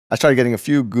I started getting a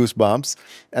few goosebumps.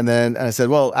 And then I said,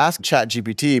 well, ask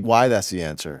ChatGPT why that's the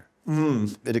answer.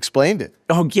 It explained it.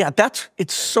 Oh, yeah,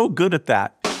 it's so good at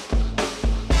that.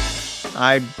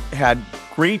 I had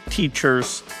great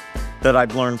teachers that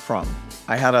I've learned from.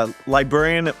 I had a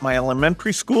librarian at my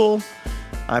elementary school.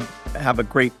 I have a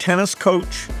great tennis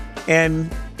coach. And,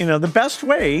 the best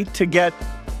way to get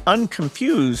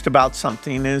unconfused about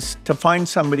something is to find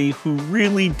somebody who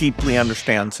really deeply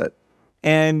understands it.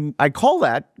 And I call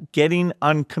that getting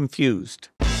unconfused.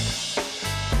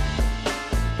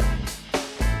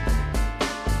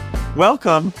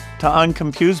 Welcome to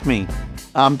Unconfuse Me.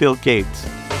 I'm Bill Gates.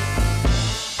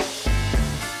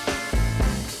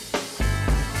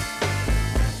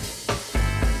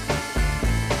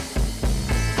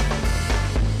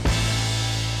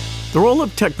 The role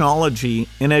of technology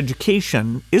in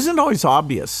education isn't always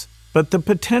obvious, but the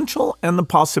potential and the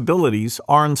possibilities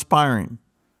are inspiring.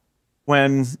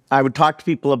 When I would talk to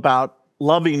people about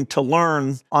loving to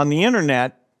learn on the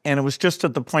internet, and it was just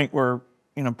at the point where,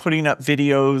 putting up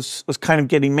videos was kind of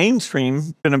getting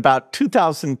mainstream in about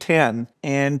 2010,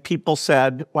 and people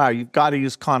said, wow, you've got to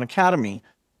use Khan Academy.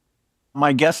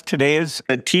 My guest today is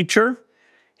a teacher.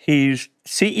 He's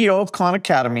CEO of Khan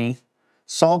Academy,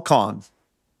 Sal Khan.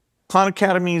 Khan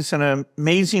Academy is an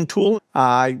amazing tool.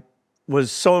 I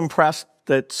was so impressed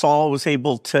that Saul was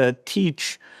able to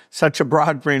teach such a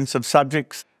broad range of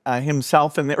subjects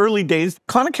himself in the early days.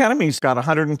 Khan Academy's got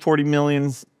 140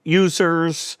 million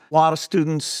users. A lot of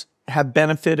students have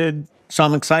benefited. So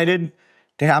I'm excited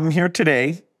to have him here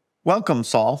today. Welcome,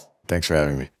 Saul. Thanks for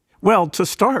having me. Well, to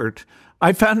start,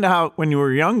 I found out when you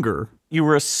were younger, you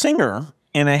were a singer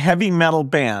in a heavy metal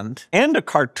band and a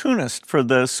cartoonist for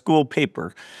the school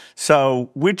paper. So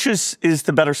which is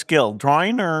the better skill,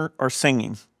 drawing or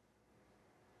singing?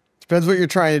 Depends what you're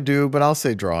trying to do, but I'll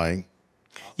say drawing.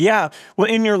 Yeah. Well,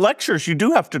 in your lectures, you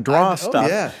do have to draw stuff.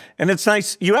 Yeah. And it's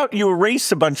nice. You erase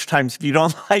a bunch of times if you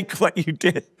don't like what you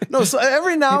did. No, so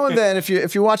every now and then, if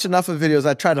you watch enough of videos,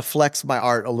 I try to flex my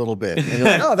art a little bit. And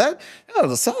you're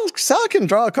like, Sal can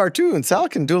draw a cartoon. Sal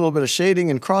can do a little bit of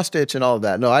shading and cross stitch and all of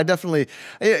that. No, I definitely,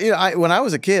 when I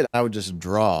was a kid, I would just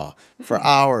draw for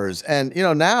hours. And,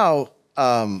 now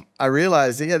I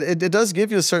realized it does give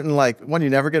you a certain, you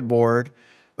never get bored.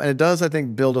 And it does, I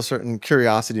think, build a certain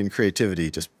curiosity and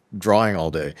creativity, just drawing all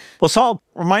day. Well, Saul,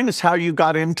 remind us how you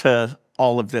got into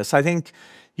all of this. I think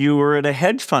you were at a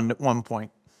hedge fund at one point.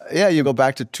 Yeah, you go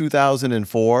back to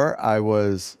 2004. I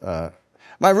was,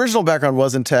 my original background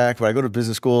was in tech, but I go to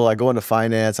business school, I go into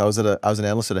finance. I was an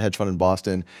analyst at a hedge fund in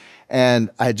Boston. And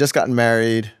I had just gotten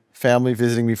married, family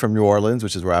visiting me from New Orleans,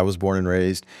 which is where I was born and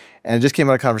raised. And it just came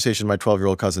out of conversation, my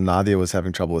 12-year-old cousin Nadia was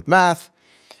having trouble with math.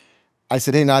 I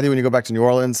said, hey, Nadia, when you go back to New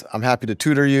Orleans, I'm happy to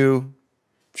tutor you.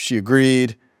 She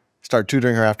agreed, started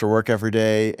tutoring her after work every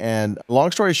day. And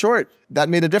long story short, that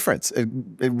made a difference.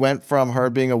 It went from her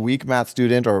being a weak math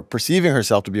student or perceiving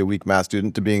herself to be a weak math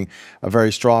student to being a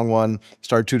very strong one.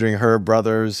 Started tutoring her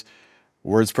brothers.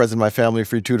 Word spreads in my family,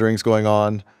 free tutoring's going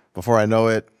on. Before I know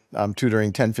it, I'm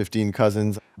tutoring 10, 15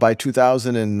 cousins. By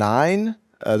 2009,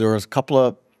 there was a couple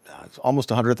of,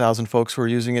 almost 100,000 folks who were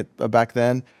using it back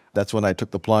then. That's when I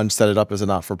took the plunge, set it up as a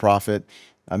not-for-profit,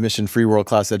 a mission-free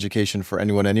world-class education for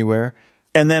anyone, anywhere.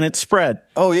 And then it spread.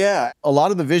 Oh, yeah. A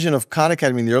lot of the vision of Khan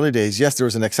Academy in the early days, yes, there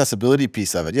was an accessibility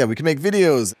piece of it. Yeah, we can make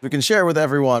videos, we can share with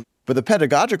everyone. But the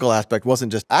pedagogical aspect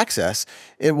wasn't just access.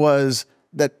 It was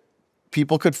that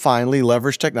people could finally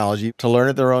leverage technology to learn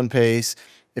at their own pace.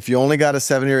 If you only got a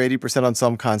 70 or 80% on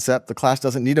some concept, the class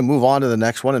doesn't need to move on to the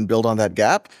next one and build on that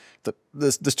gap.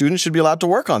 The students should be allowed to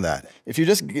work on that. If you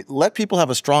just let people have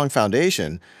a strong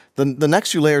foundation, the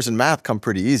next few layers in math come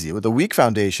pretty easy. With a weak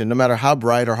foundation, no matter how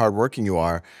bright or hardworking you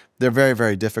are, they're very,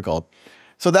 very difficult.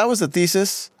 So that was the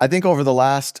thesis. I think over the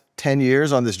last 10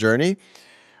 years on this journey,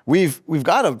 we've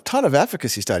got a ton of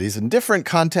efficacy studies in different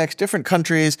contexts, different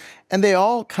countries, and they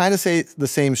all kind of say the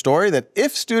same story, that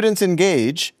if students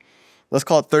engage, let's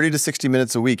call it 30 to 60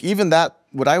 minutes a week, even that,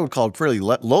 what I would call fairly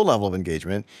low level of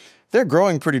engagement, they're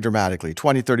growing pretty dramatically,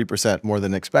 20, 30% more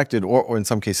than expected, or in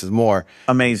some cases more.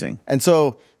 Amazing. And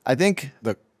so I think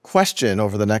the question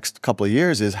over the next couple of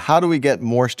years is, how do we get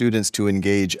more students to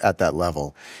engage at that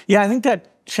level? Yeah, I think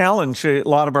that challenge, a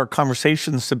lot of our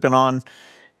conversations have been on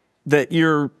that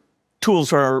your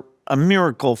tools are a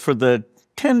miracle for the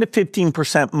 10 to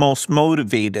 15% most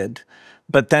motivated,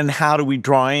 but then how do we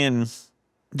draw in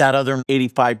that other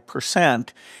 85%?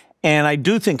 And I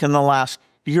do think in the last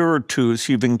year or two, as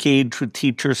you've engaged with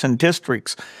teachers and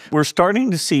districts, we're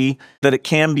starting to see that it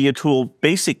can be a tool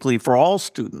basically for all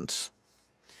students.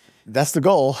 That's the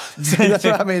goal. That's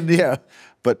what I mean, yeah.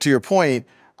 But to your point,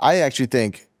 I actually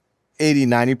think 80,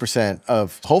 90%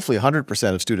 of, hopefully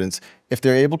 100% of students, if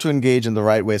they're able to engage in the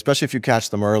right way, especially if you catch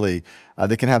them early,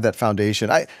 they can have that foundation.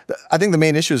 I think the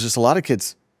main issue is just a lot of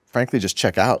kids, frankly, just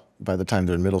check out by the time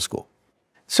they're in middle school.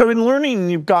 So in learning,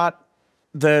 you've got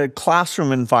the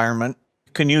classroom environment.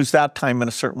 You can use that time in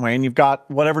a certain way. And you've got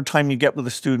whatever time you get with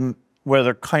a student where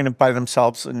they're kind of by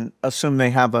themselves and assume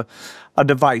they have a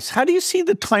device. How do you see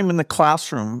the time in the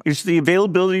classroom? Is the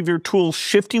availability of your tools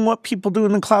shifting what people do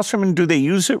in the classroom, and do they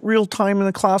use it real time in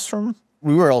the classroom?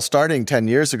 We were all starting 10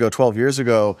 years ago, 12 years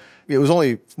ago. It was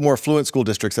only more affluent school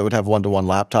districts that would have one-to-one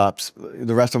laptops.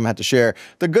 The rest of them had to share.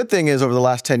 The good thing is over the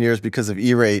last 10 years, because of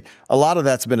E-rate, a lot of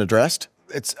that's been addressed.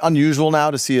 It's unusual now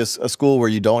to see a school where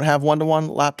you don't have one-to-one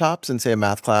laptops in, say, a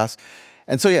math class.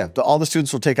 And so, yeah, all the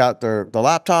students will take out the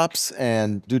laptops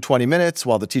and do 20 minutes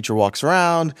while the teacher walks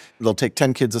around. They'll take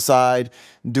 10 kids aside,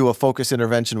 do a focus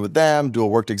intervention with them, do a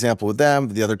worked example with them.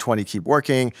 The other 20 keep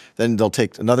working. Then they'll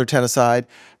take another 10 aside.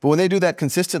 But when they do that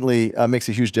consistently, it makes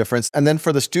a huge difference. And then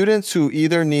for the students who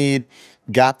either need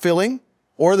gap filling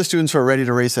or the students who are ready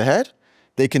to race ahead,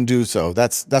 they can do so.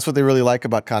 That's what they really like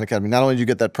about Khan Academy. Not only do you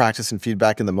get that practice and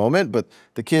feedback in the moment, but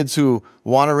the kids who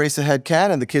want to race ahead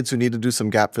can, and the kids who need to do some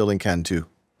gap filling can too.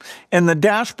 And the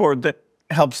dashboard that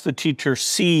helps the teacher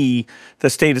see the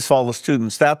status of all the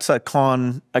students, that's a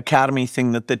Khan Academy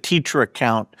thing that the teacher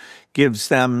account gives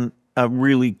them a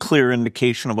really clear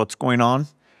indication of what's going on.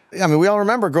 I mean, we all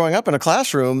remember growing up in a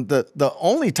classroom, the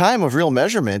only time of real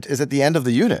measurement is at the end of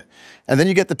the unit. And then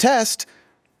you get the test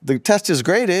is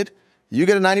graded, you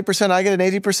get a 90%, I get an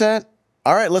 80%.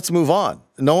 All right, let's move on.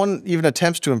 No one even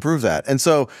attempts to improve that. And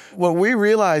so what we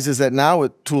realize is that now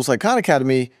with tools like Khan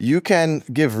Academy, you can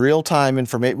give real-time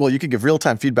information. Well, you can give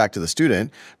real-time feedback to the student,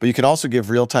 but you can also give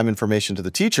real-time information to the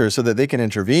teacher so that they can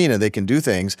intervene and they can do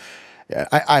things.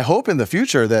 I hope in the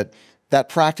future that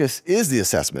practice is the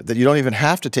assessment, that you don't even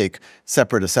have to take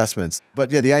separate assessments.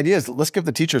 But yeah, the idea is let's give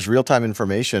the teachers real-time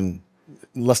information.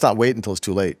 Let's not wait until it's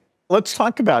too late. Let's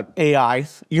talk about AI.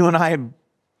 You and I have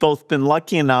both been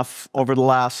lucky enough over the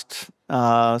last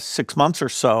 6 months or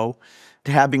so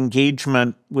to have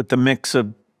engagement with the mix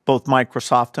of both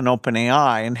Microsoft and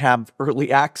OpenAI and have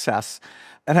early access.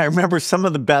 And I remember some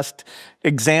of the best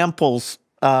examples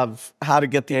of how to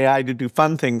get the AI to do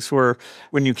fun things were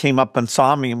when you came up and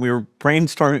saw me and we were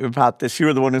brainstorming about this. You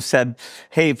were the one who said,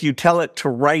 hey, if you tell it to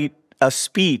write a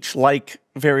speech like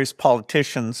various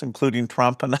politicians, including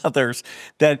Trump and others,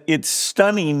 that it's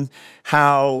stunning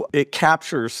how it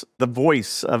captures the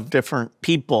voice of different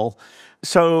people.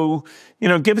 So,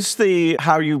 give us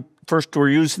how you first were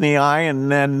using the AI, and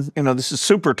then, this is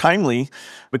super timely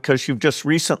because you've just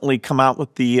recently come out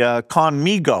with the Khan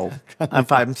Migo,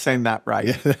 if I'm saying that right.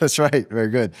 Yeah, that's right. Very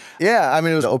good. Yeah, I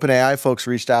mean, it was OpenAI folks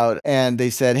reached out and they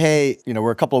said, hey,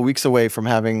 we're a couple of weeks away from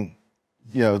having,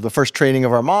 the first training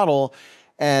of our model,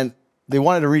 and they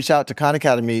wanted to reach out to Khan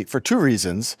Academy for two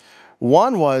reasons.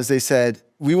 One was they said,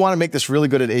 we want to make this really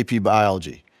good at AP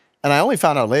biology. And I only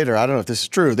found out later, I don't know if this is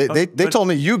true, they told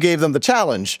me you gave them the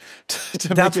challenge.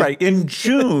 That's right. In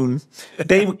June,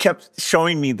 they kept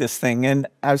showing me this thing. And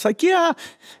I was like, yeah,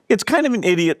 it's kind of an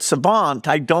idiot savant.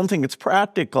 I don't think it's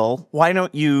practical. Why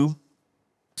don't you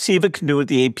see if it can do it at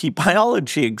the AP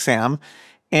biology exam?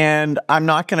 And I'm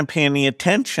not going to pay any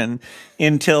attention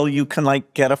until you can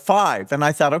get a 5. And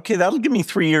I thought, okay, that'll give me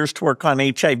 3 years to work on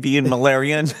HIV and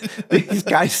malaria and these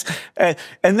guys. And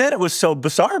then it was so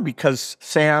bizarre because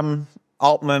Sam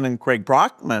Altman and Greg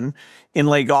Brockman in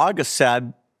late August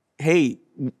said, hey,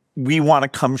 we want to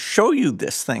come show you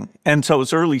this thing. And so it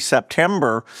was early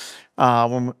September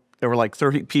when there were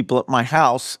 30 people at my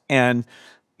house. And,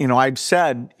 I've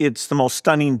said it's the most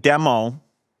stunning demo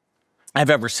I've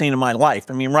ever seen in my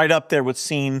life. I mean, right up there with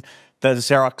seeing the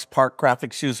Xerox PARC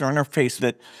graphics user interface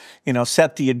that,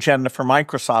 set the agenda for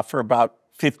Microsoft for about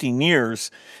 15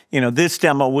 years. This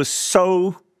demo was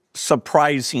so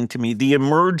surprising to me. The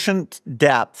emergent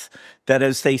depth that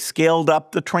as they scaled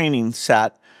up the training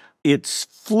set, its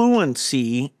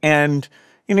fluency and,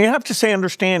 you have to say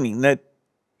understanding that,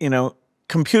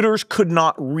 computers could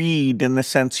not read in the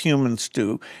sense humans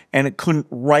do, and it couldn't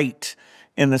write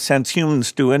in the sense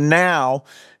humans do. And now,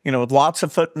 with lots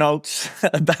of footnotes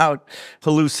about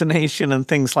hallucination and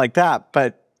things like that.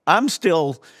 But I'm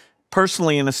still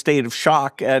personally in a state of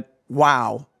shock at,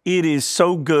 wow, it is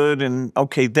so good. And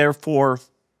okay, therefore,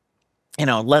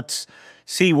 let's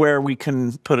see where we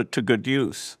can put it to good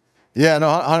use. Yeah, no,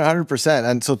 100%.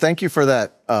 And so thank you for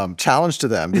that challenge to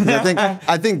them. Because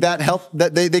I think that helped,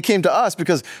 that they came to us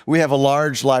because we have a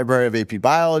large library of AP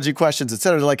biology questions, et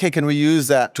cetera. They're like, hey, can we use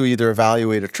that to either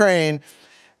evaluate or train?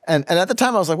 And at the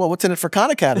time I was like, well, what's in it for Khan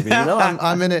Academy? You know,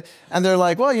 I'm in it. And they're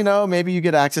like, well, you know, maybe you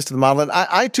get access to the model. And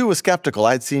I too was skeptical.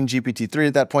 I'd seen GPT-3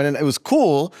 at that point, and it was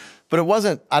cool, but it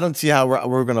wasn't, I don't see how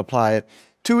we're going to apply it.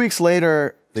 2 weeks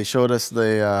later, they showed us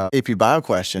the AP Bio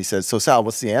question. He said, so Sal,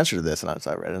 what's the answer to this? And I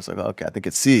read it, and I was like, okay, I think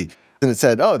it's C. And it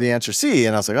said, oh, the answer's C.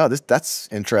 And I was like, oh, that's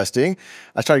interesting.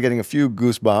 I started getting a few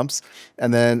goosebumps.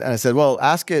 And then I said, well,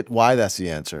 ask it why that's the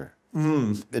answer.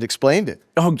 It explained it.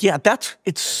 Oh, yeah,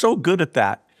 it's so good at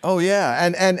that. Oh, yeah.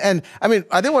 And I mean,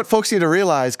 I think what folks need to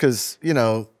realize, because, you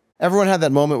know, everyone had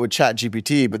that moment with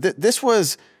ChatGPT, but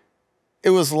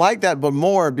it was like that, but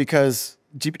more because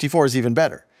GPT-4 is even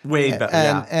better. Way better,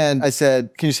 yeah. And I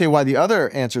said, can you say why the other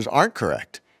answers aren't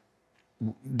correct?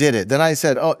 Did it. Then I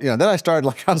said, oh, you know, then I started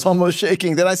like, I was almost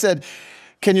shaking. Then I said,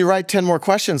 can you write 10 more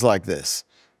questions like this?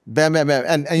 Bam, bam, bam.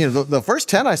 And you know, the first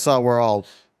 10 I saw were all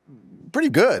pretty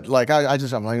good. Like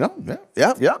I'm like, oh,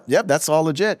 yeah, that's all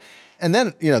legit. And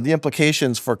then, you know, the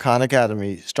implications for Khan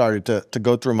Academy started to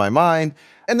go through my mind.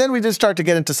 And then we did start to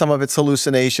get into some of its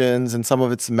hallucinations and some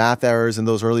of its math errors in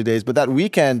those early days. But that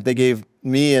weekend, they gave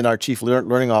me and our chief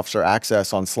learning officer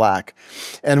access on Slack.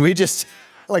 And we just,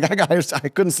 like, I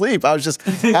couldn't sleep. I was just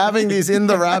having these in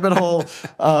the rabbit hole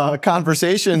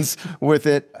conversations with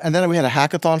it. And then we had a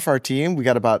hackathon for our team. We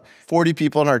got about 40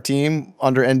 people on our team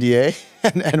under NDA.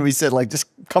 And we said, like, just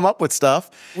come up with stuff.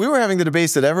 We were having the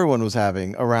debates that everyone was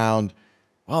having around,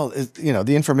 well, you know,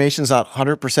 the information's not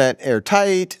 100%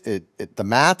 airtight. The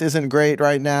math isn't great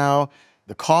right now.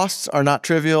 The costs are not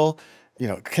trivial. You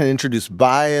know, can it introduce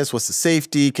bias? What's the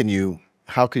safety?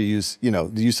 How could you use, you know,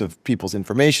 the use of people's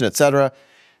information, et cetera?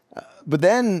 But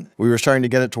then we were starting to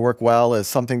get it to work well as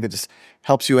something that just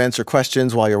helps you answer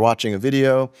questions while you're watching a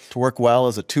video, to work well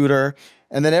as a tutor.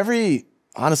 And then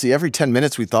honestly, every 10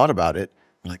 minutes we thought about it,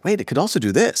 we're like, wait, it could also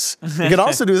do this. It can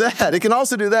also do that. It can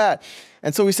also do that.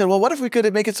 And so we said, well, what if we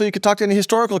could make it so you could talk to any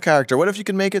historical character? What if you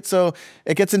can make it so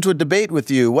it gets into a debate with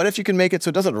you? What if you can make it so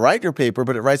it doesn't write your paper,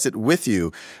 but it writes it with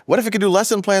you? What if it could do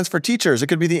lesson plans for teachers? It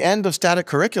could be the end of static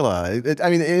curricula. I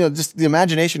mean, you know, just the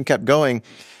imagination kept going.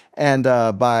 And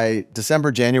by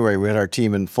December, January, we had our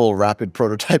team in full rapid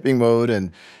prototyping mode.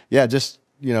 And yeah, just,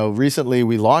 you know, recently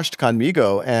we launched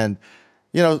Khanmigo. And,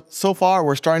 you know, so far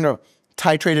we're starting to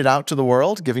titrate it out to the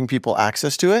world, giving people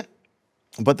access to it.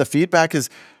 But the feedback is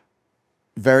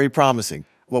very promising.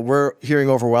 What we're hearing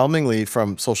overwhelmingly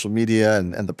from social media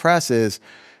and the press is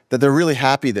that they're really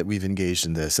happy that we've engaged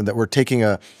in this and that we're taking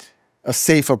a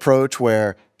safe approach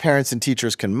where parents and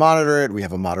teachers can monitor it. We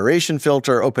have a moderation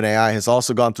filter. OpenAI has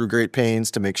also gone through great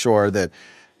pains to make sure that,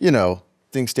 you know,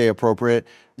 things stay appropriate.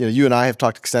 You know, you and I have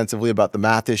talked extensively about the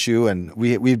math issue, and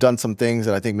we've done some things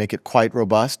that I think make it quite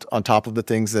robust on top of the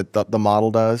things that the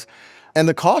model does. And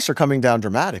the costs are coming down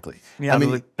dramatically. Yeah, I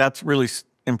mean, that's really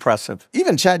impressive.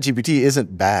 Even ChatGPT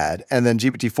isn't bad, and then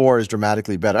GPT-4 is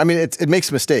dramatically better. I mean, it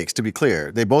makes mistakes, to be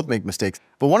clear. They both make mistakes.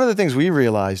 But one of the things we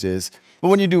realized is, but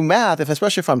when you do math,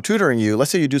 especially if I'm tutoring you, let's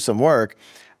say you do some work,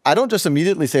 I don't just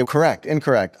immediately say correct,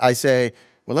 incorrect. I say,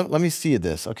 well, let me see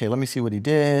this. Okay, let me see what he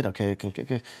did. Okay.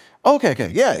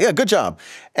 Yeah, good job.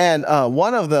 And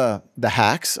one of the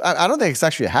hacks, I don't think it's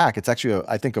actually a hack. It's actually,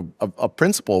 I think, a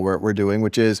principle we're doing,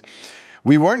 which is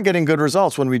we weren't getting good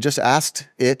results when we just asked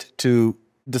it to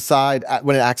decide,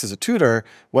 when it acts as a tutor,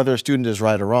 whether a student is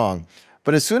right or wrong.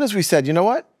 But as soon as we said, you know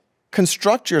what,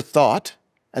 construct your thought,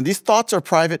 and these thoughts are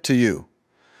private to you.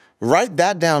 Write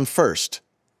that down first,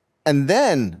 and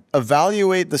then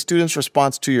evaluate the student's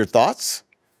response to your thoughts,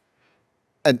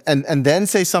 and then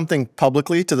say something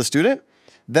publicly to the student,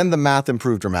 then the math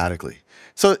improved dramatically.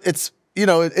 So it's, you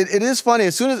know, it is funny.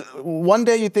 As soon as one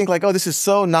day you think like, oh, this is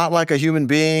so not like a human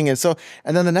being. And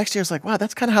then the next year it's like, wow,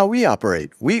 that's kind of how we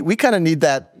operate. We kind of need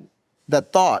that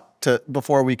thought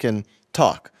before we can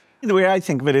talk. The way I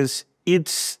think of it is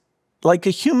it's like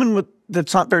a human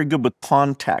that's not very good with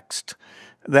context.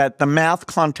 That the math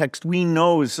context we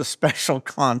know is a special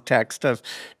context of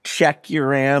check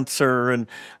your answer. And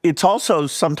it's also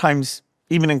sometimes,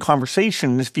 even in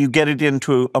conversation, if you get it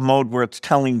into a mode where it's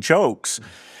telling jokes.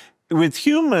 With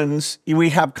humans,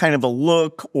 we have kind of a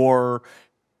look, or,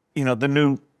 you know, the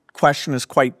new question is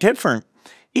quite different.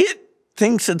 It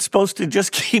thinks it's supposed to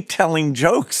just keep telling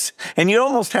jokes. And you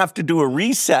almost have to do a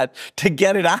reset to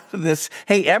get it out of this,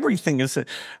 hey, everything is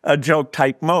a joke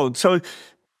type mode. So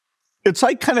it's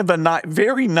like kind of a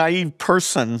very naive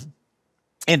person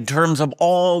in terms of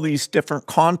all these different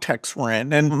contexts we're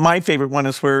in. And my favorite one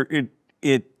is where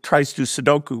it tries to do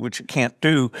Sudoku, which it can't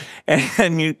do.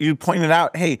 And you pointed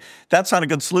out, hey, that's not a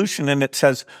good solution. And it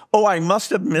says, oh, I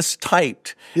must have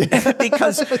mistyped.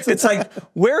 Because it's like,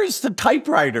 where is the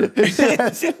typewriter?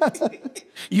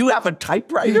 You have a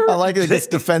typewriter? I like it. It gets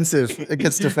defensive. It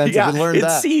gets defensive. Yeah, It learned it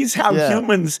that. sees how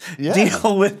humans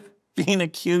deal with being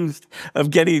accused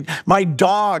of getting my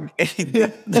dog ate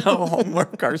the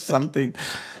homework or something.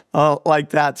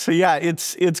 Like that. So yeah,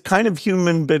 it's kind of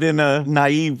human, but in a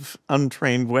naive,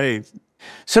 untrained way.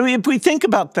 So if we think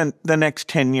about the next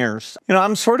 10 years,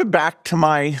 I'm sort of back to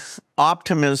my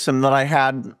optimism that I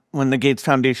had when the Gates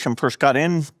Foundation first got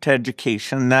into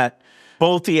education, that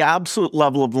both the absolute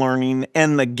level of learning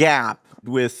and the gap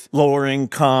with lower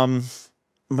income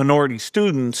minority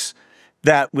students,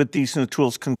 that with these new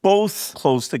tools can both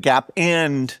close the gap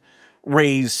and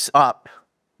raise up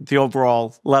the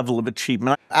overall level of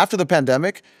achievement. After the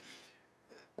pandemic,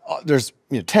 there's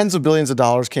tens of billions of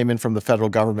dollars came in from the federal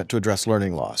government to address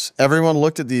learning loss. Everyone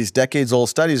looked at these decades-old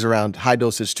studies around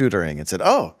high-dosage tutoring and said,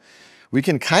 oh, we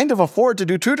can kind of afford to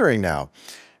do tutoring now.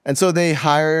 And so they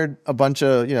hired a bunch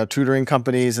of tutoring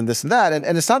companies and this and that.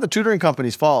 And it's not the tutoring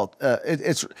company's fault.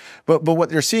 But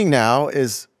what you're seeing now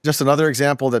is just another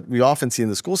example that we often see in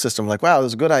the school system. Like, wow, it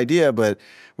was a good idea, but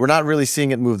we're not really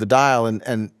seeing it move the dial.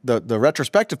 And the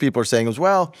retrospective people are saying is,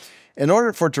 well, in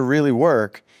order for it to really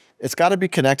work, it's got to be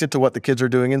connected to what the kids are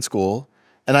doing in school.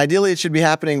 And ideally, it should be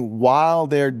happening while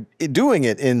they're doing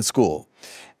it in school.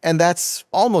 And that's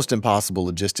almost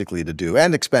impossible logistically to do,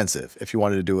 and expensive if you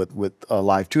wanted to do it with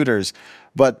live tutors.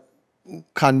 But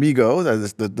Khanmigo,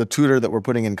 the tutor that we're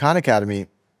putting in Khan Academy,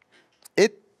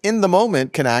 it in the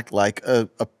moment can act like a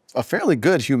fairly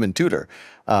good human tutor.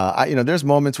 There's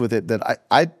moments with it that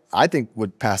I think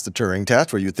would pass the Turing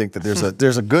test, where you think that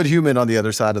there's a good human on the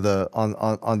other side of the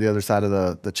on the other side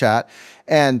of the chat,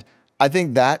 and I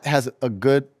think that has a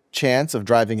good chance of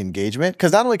driving engagement,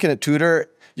 because not only can it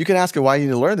tutor. You can ask it, why you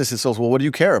need to learn this. It says, well, what do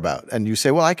you care about? And you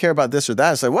say, well, I care about this or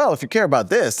that. It's like, well, if you care about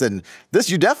this, then this,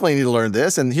 you definitely need to learn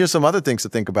this. And here's some other things to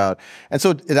think about. And so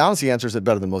it honestly answers it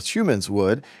better than most humans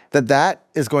would, that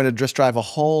is going to just drive a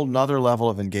whole nother level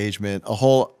of engagement, a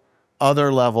whole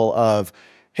other level of,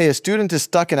 hey, a student is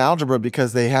stuck in algebra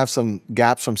because they have some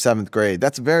gaps from 7th grade.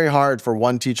 That's very hard for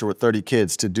one teacher with 30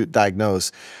 kids to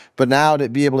diagnose. But now to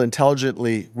be able to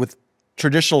intelligently, with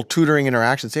traditional tutoring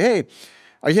interactions, say, hey,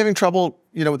 are you having trouble,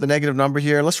 with the negative number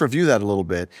here? Let's review that a little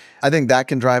bit. I think that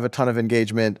can drive a ton of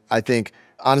engagement. I think,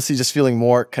 honestly, just feeling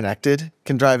more connected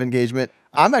can drive engagement.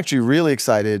 I'm actually really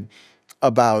excited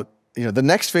about, the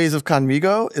next phase of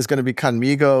Khanmigo is going to be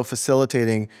Khanmigo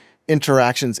facilitating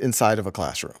interactions inside of a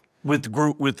classroom. With a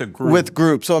group. With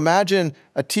group. So imagine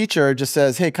a teacher just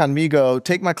says, hey, Khanmigo,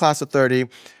 take my class of 30,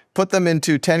 put them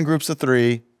into 10 groups of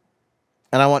 3,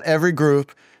 and I want every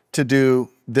group to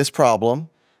do this problem.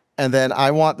 And then I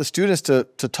want the students to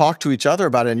talk to each other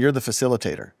about it, and you're the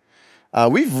facilitator.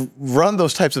 We've run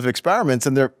those types of experiments,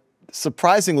 and they're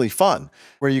surprisingly fun,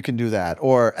 where you can do that.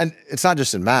 And it's not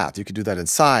just in math. You can do that in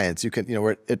science. You can,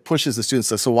 where it pushes the students.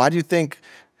 So why do you think,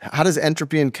 how does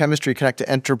entropy in chemistry connect to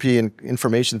entropy in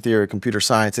information theory, computer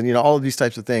science, and all of these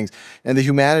types of things, and the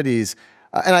humanities?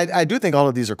 And I do think all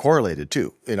of these are correlated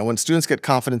too. When students get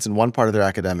confidence in one part of their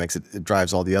academics, it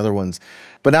drives all the other ones.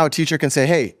 But now a teacher can say,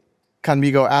 hey,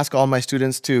 Khanmigo, ask all my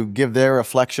students to give their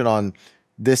reflection on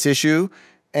this issue,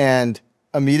 and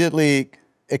immediately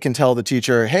it can tell the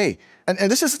teacher, hey, and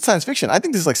this isn't science fiction. I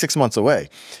think this is like 6 months away.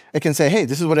 It can say, hey,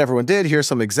 this is what everyone did. Here's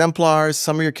some exemplars.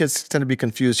 Some of your kids tend to be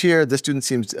confused here. This student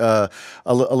seems a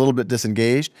little bit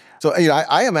disengaged. So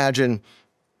I imagine,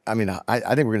 I think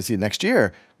we're going to see it next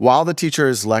year. While the teacher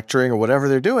is lecturing or whatever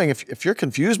they're doing, if you're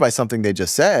confused by something they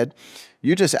just said,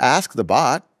 you just ask the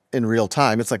bot in real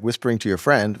time. It's like whispering to your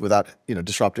friend without,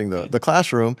 disrupting the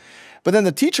classroom. But then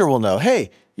the teacher will know,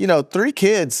 hey, 3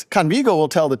 kids, Khanmigo will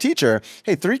tell the teacher,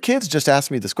 hey, 3 kids just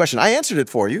asked me this question. I answered it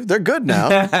for you. They're good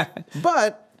now.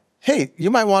 But hey, you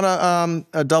might want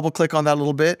to double click on that a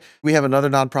little bit. We have another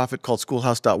nonprofit called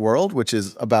Schoolhouse.world, which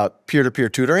is about peer-to-peer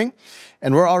tutoring.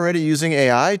 And we're already using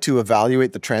AI to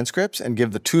evaluate the transcripts and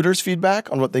give the tutors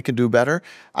feedback on what they could do better.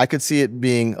 I could see it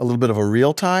being a little bit of a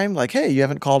real time, like, hey, you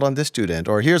haven't called on this student,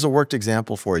 or here's a worked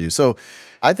example for you. So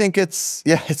I think it's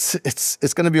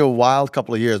going to be a wild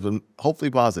couple of years, but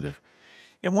hopefully positive.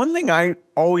 And one thing I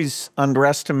always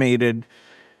underestimated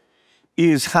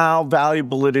is how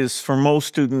valuable it is for most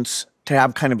students to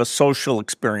have kind of a social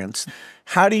experience.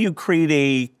 How do you create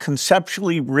a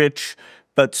conceptually rich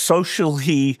but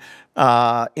socially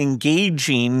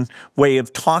engaging way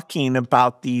of talking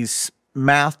about these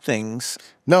math things?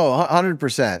 No,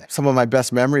 100%. Some of my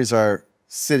best memories are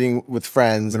sitting with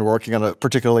friends and working on a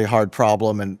particularly hard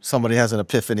problem and somebody has an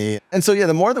epiphany. And so, yeah,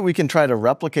 the more that we can try to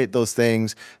replicate those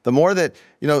things, the more that,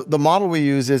 the model we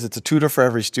use is it's a tutor for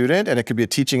every student, and it could be a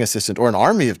teaching assistant or an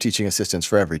army of teaching assistants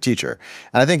for every teacher.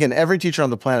 And I think every teacher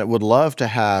on the planet would love to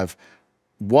have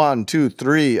 1, 2,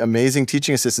 3 amazing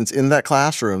teaching assistants in that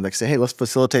classroom that say, hey, let's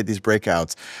facilitate these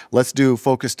breakouts. Let's do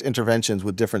focused interventions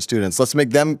with different students. Let's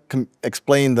make them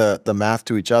explain the math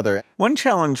to each other. One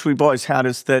challenge we've always had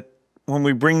is that when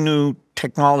we bring new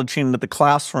technology into the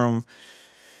classroom,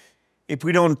 if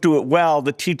we don't do it well,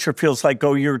 the teacher feels like,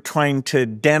 oh, you're trying to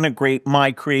denigrate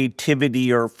my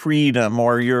creativity or freedom,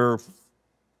 or you're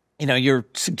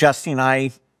suggesting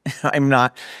I'm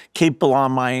not capable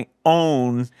on my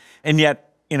own. And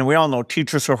yet, we all know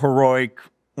teachers are heroic,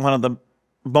 one of the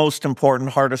most important,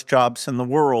 hardest jobs in the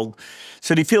world.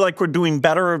 So do you feel like we're doing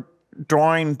better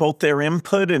drawing both their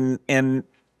input and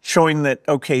showing that,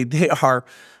 okay, they are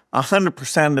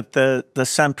 100% at the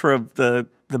center of the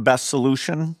best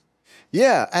solution?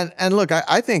 Yeah, and look,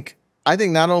 I think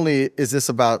not only is this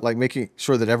about like making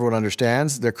sure that everyone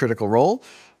understands their critical role,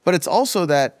 but it's also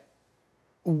that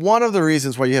one of the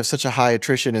reasons why you have such a high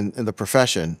attrition in the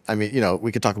profession. I mean,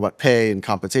 we could talk about pay and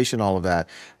compensation, all of that,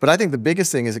 but I think the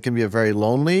biggest thing is it can be a very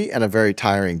lonely and a very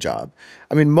tiring job.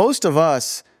 I mean, most of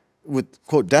us with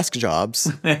quote desk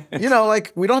jobs,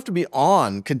 like we don't have to be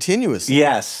on continuously.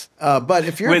 Yes. But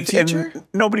if you're a teacher, and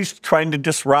nobody's trying to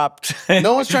disrupt.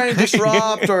 No one's trying to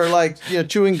disrupt or like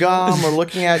chewing gum or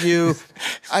looking at you.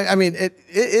 I mean, it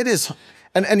is.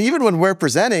 And even when we're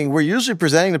presenting, we're usually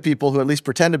presenting to people who at least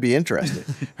pretend to be interested,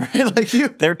 right? Like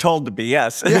they're told to be,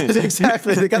 yes. Yeah,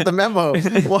 exactly. They got the memo.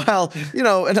 While,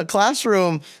 in a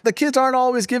classroom, the kids aren't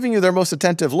always giving you their most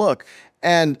attentive look.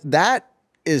 And that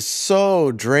is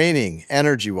so draining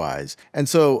energy-wise. And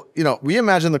so, we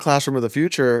imagine the classroom of the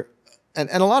future, and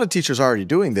a lot of teachers are already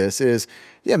doing this, is,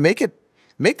 make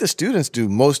the students do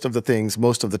most of the things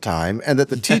most of the time, and that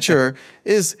the teacher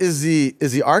is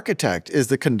the architect, is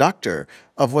the conductor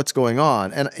of what's going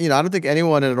on. And I don't think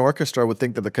anyone in an orchestra would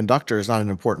think that the conductor is not an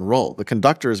important role. The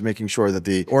conductor is making sure that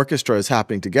the orchestra is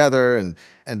happening together and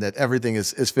that everything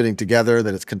is fitting together,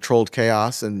 that it's controlled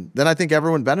chaos. And then I think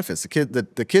everyone benefits.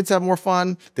 The kids have more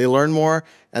fun, they learn more,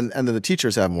 and then the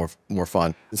teachers have more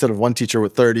fun. Instead of one teacher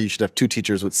with 30, you should have 2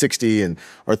 teachers with 60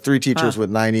 or 3 teachers with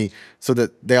 90, so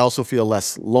that they also feel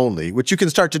less lonely, which you can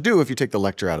start to do if you take the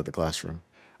lecture out of the classroom.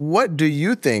 What do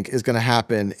you think is going to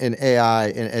happen in AI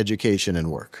in education and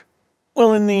work?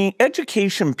 Well, in the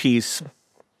education piece,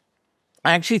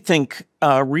 I actually think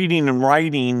reading and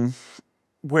writing,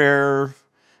 where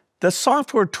the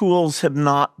software tools have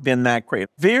not been that great.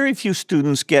 Very few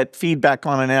students get feedback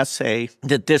on an essay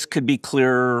that this could be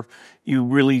clearer, you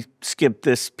really skipped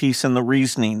this piece in the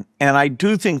reasoning. And I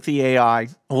do think the AI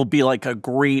will be like a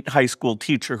great high school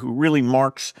teacher who really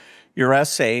marks your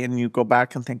essay, and you go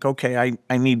back and think, okay,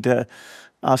 I need to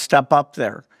step up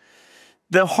there.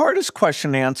 The hardest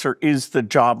question to answer is the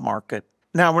job market.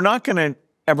 Now, we're not going to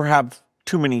ever have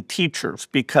too many teachers,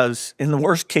 because in the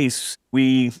worst case,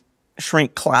 we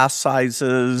shrink class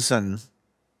sizes and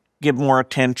give more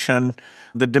attention.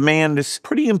 The demand is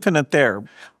pretty infinite there.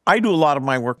 I do a lot of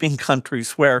my work in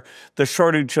countries where the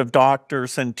shortage of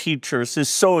doctors and teachers is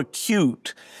so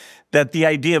acute that the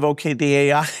idea of, okay, the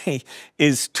AI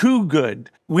is too good,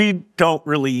 we don't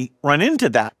really run into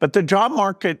that. But the job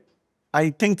market,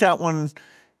 I think that one,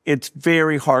 it's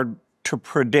very hard to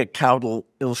predict how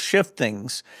it'll shift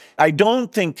things. I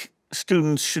don't think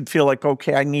students should feel like,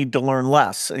 okay, I need to learn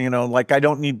less. Like I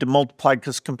don't need to multiply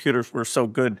because computers were so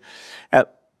good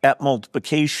at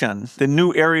multiplication. The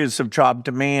new areas of job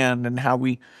demand and how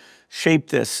we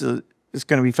shape this is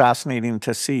going to be fascinating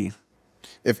to see.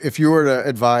 If you were to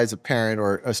advise a parent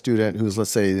or a student who's, let's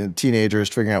say, a teenager is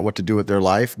figuring out what to do with their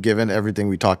life, given everything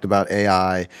we talked about,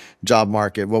 AI, job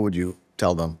market, what would you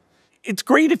tell them? It's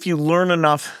great if you learn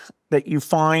enough that you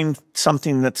find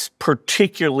something that's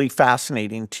particularly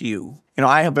fascinating to you.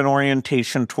 I have an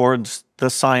orientation towards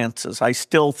the sciences. I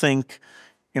still think,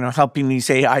 helping these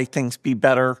AI things be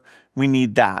better, we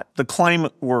need that. The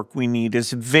climate work we need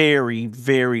is very,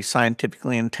 very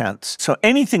scientifically intense. So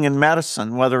anything in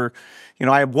medicine, whether,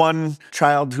 I have one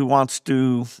child who wants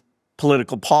to do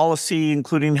political policy,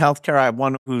 including healthcare. I have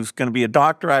one who's going to be a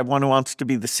doctor. I have one who wants to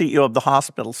be the CEO of the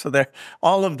hospital. So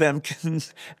all of them can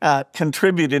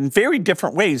contribute in very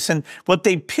different ways. And what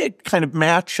they pick kind of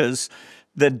matches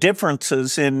the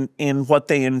differences in what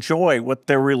they enjoy, what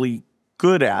they're really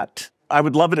good at. I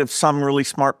would love it if some really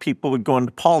smart people would go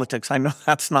into politics. I know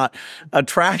that's not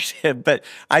attractive, but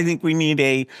I think we need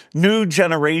a new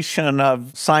generation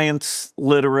of science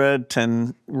literate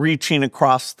and reaching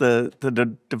across the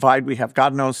divide we have.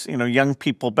 God knows, young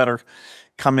people better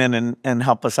come in and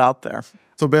help us out there.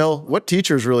 So, Bill, what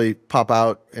teachers really pop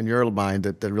out in your mind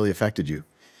that really affected you?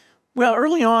 Well,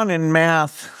 early on in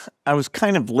math, I was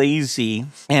kind of lazy,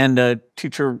 and a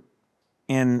teacher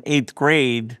in 8th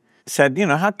grade said,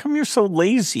 how come you're so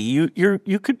lazy?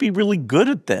 You could be really good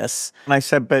at this. And I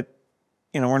said, but,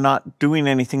 we're not doing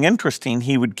anything interesting.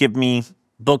 He would give me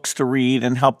books to read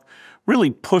and help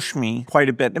really push me quite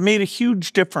a bit. It made a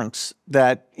huge difference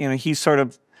that, he sort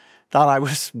of thought I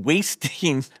was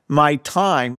wasting my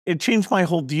time. It changed my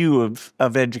whole view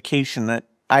of education, that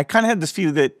I kind of had this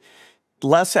view that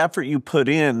less effort you put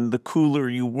in, the cooler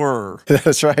you were.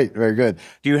 That's right. Very good.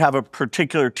 Do you have a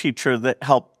particular teacher that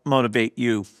helped motivate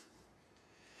you?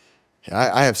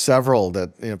 I have several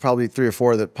that, probably 3 or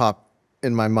 4 that pop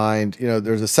in my mind.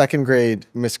 There's a 2nd grade,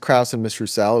 Miss Krause and Miss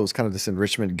Roussel. It was kind of this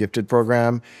enrichment gifted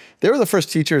program. They were the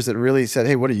first teachers that really said,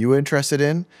 hey, what are you interested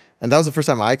in? And that was the first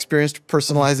time I experienced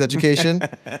personalized education.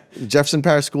 Jefferson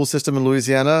Parish School System in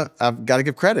Louisiana, I've got to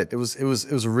give credit. It was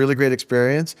a really great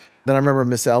experience. Then I remember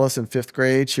Miss Ellis in 5th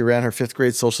grade. She ran her 5th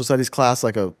grade social studies class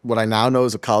like what I now know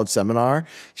is a college seminar.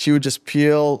 She would just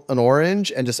peel an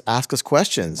orange and just ask us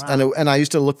questions. Wow. And I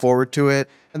used to look forward to it.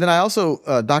 And then I also,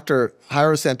 Dr.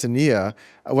 Jairo Santania,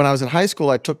 when I was in high school,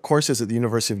 I took courses at the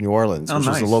University of New Orleans, which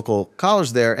was a local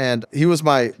college there. And he was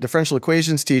my differential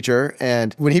equations teacher.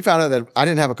 And when he found out that I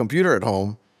didn't have a computer at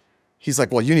home, he's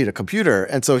like, well, you need a computer.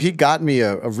 And so he got me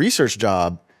a research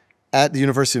job at the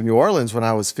University of New Orleans when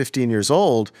I was 15 years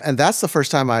old. And that's the first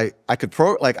time I could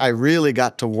I really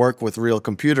got to work with real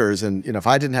computers. And, if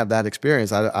I didn't have that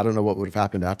experience, I don't know what would have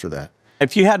happened after that.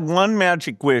 If you had one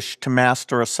magic wish to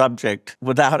master a subject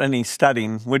without any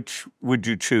studying, which would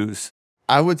you choose?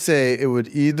 I would say it would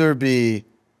either be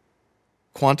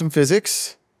quantum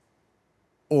physics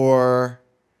or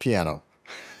piano.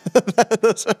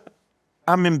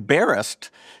 I'm embarrassed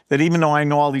that even though I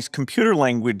know all these computer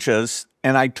languages,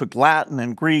 and I took Latin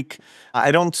and Greek,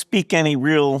 I don't speak any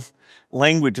real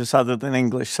languages other than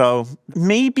English. So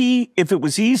maybe if it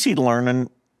was easy to learn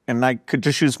and I could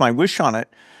just use my wish on it,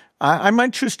 I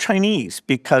might choose Chinese,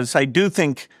 because I do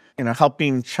think,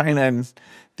 helping China and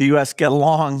the U.S. get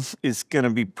along is going to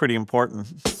be pretty important.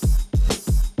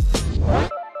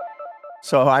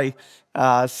 So I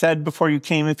said before you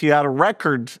came, if you had a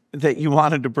record that you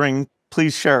wanted to bring,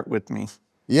 please share it with me.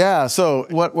 Yeah, so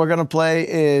what we're going to play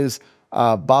is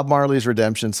Bob Marley's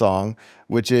Redemption Song,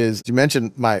 which is, you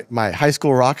mentioned my high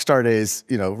school rock star days.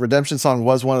 Redemption Song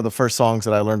was one of the first songs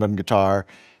that I learned on guitar.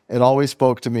 It always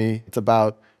spoke to me. It's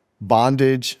about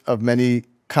bondage of many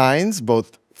kinds,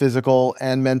 both physical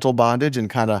and mental bondage, and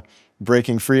kind of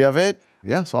breaking free of it.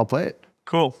 Yeah, so I'll play it.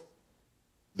 Cool.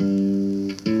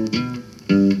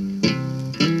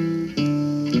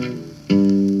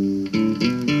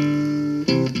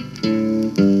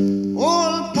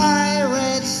 Old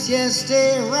pirates, yes,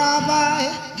 they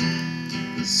rabbi,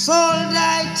 sold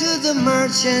I to the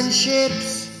merchant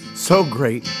ships. So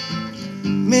great.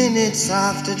 Minutes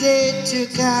after they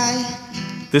took I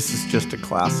This is just a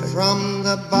classic. from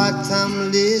the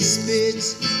bottomless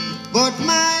pit, but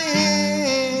my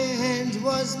hand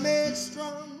was made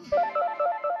strong.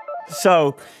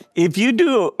 So if you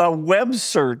do a web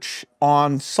search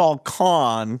on Sal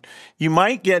Khan, you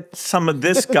might get some of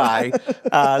this guy.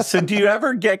 So do you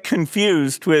ever get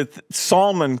confused with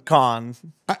Salman Khan?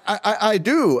 I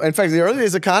do. In fact, the early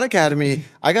days of Khan Academy,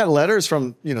 I got letters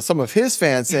from some of his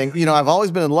fans saying, I've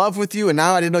always been in love with you, and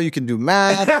now I didn't know you can do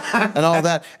math and all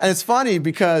that. And it's funny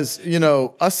because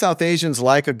us South Asians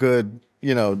like a good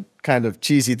kind of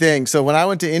cheesy thing. So when I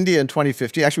went to India in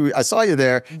 2015, actually I saw you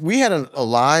there. We had a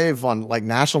live on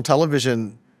national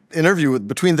television interview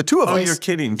between the two of us. Oh, you're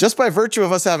kidding. Just by virtue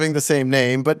of us having the same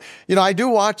name. But, I do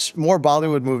watch more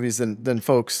Bollywood movies than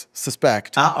folks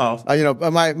suspect.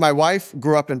 Uh-oh. My wife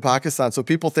grew up in Pakistan, so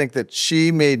people think that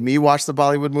she made me watch the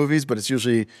Bollywood movies, but it's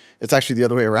actually the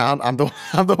other way around. I'm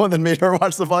the one that made her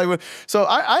watch the Bollywood. So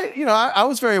I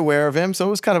was very aware of him, so it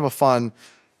was kind of a fun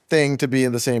thing to be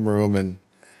in the same room and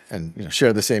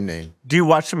share the same name. Do you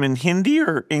watch them in Hindi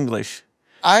or English?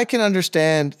 I can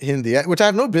understand Hindi, which I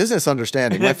have no business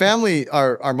understanding. My family,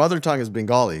 our mother tongue is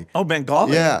Bengali. Oh,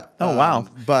 Bengali? Yeah. Oh, wow.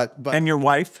 But and your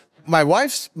wife? My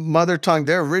wife's mother tongue,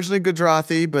 they're originally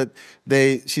Gujarati, but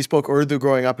she spoke Urdu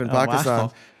growing up in Pakistan.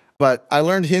 Wow. But I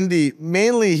learned Hindi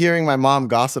mainly hearing my mom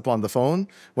gossip on the phone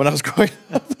when I was growing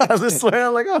up. I was just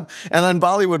learning, like, oh. And then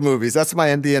Bollywood movies, that's my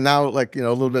Hindi. And now, like, a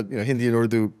little bit, Hindi and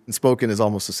Urdu spoken is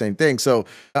almost the same thing. So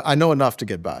I know enough to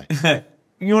get by.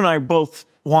 You and I both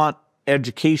want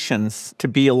education to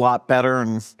be a lot better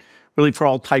and really for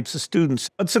all types of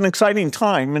students. It's an exciting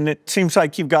time, and it seems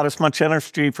like you've got as much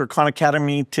energy for Khan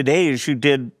Academy today as you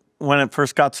did when it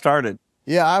first got started.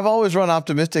 Yeah, I've always run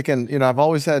optimistic, and I've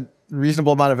always had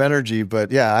reasonable amount of energy,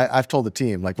 but yeah, I've told the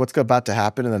team, like, what's about to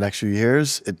happen in the next few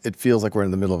years, it feels like we're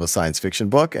in the middle of a science fiction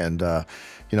book, and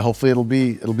hopefully it'll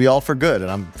be all for good, and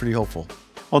I'm pretty hopeful.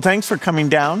 Well, thanks for coming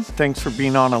down. Thanks for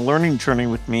being on a learning journey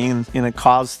with me in a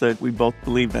cause that we both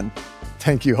believe in.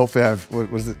 Thank you. Hopefully I've,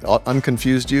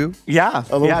 unconfused you? Yeah,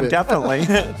 yeah, definitely.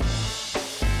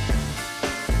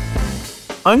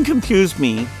 Unconfuse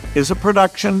Me is a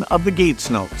production of the Gates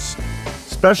Notes.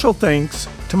 Special thanks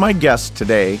to my guest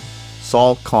today,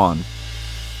 Sal Khan.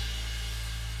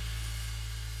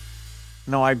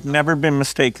 No, I've never been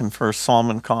mistaken for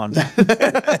Salman Khan.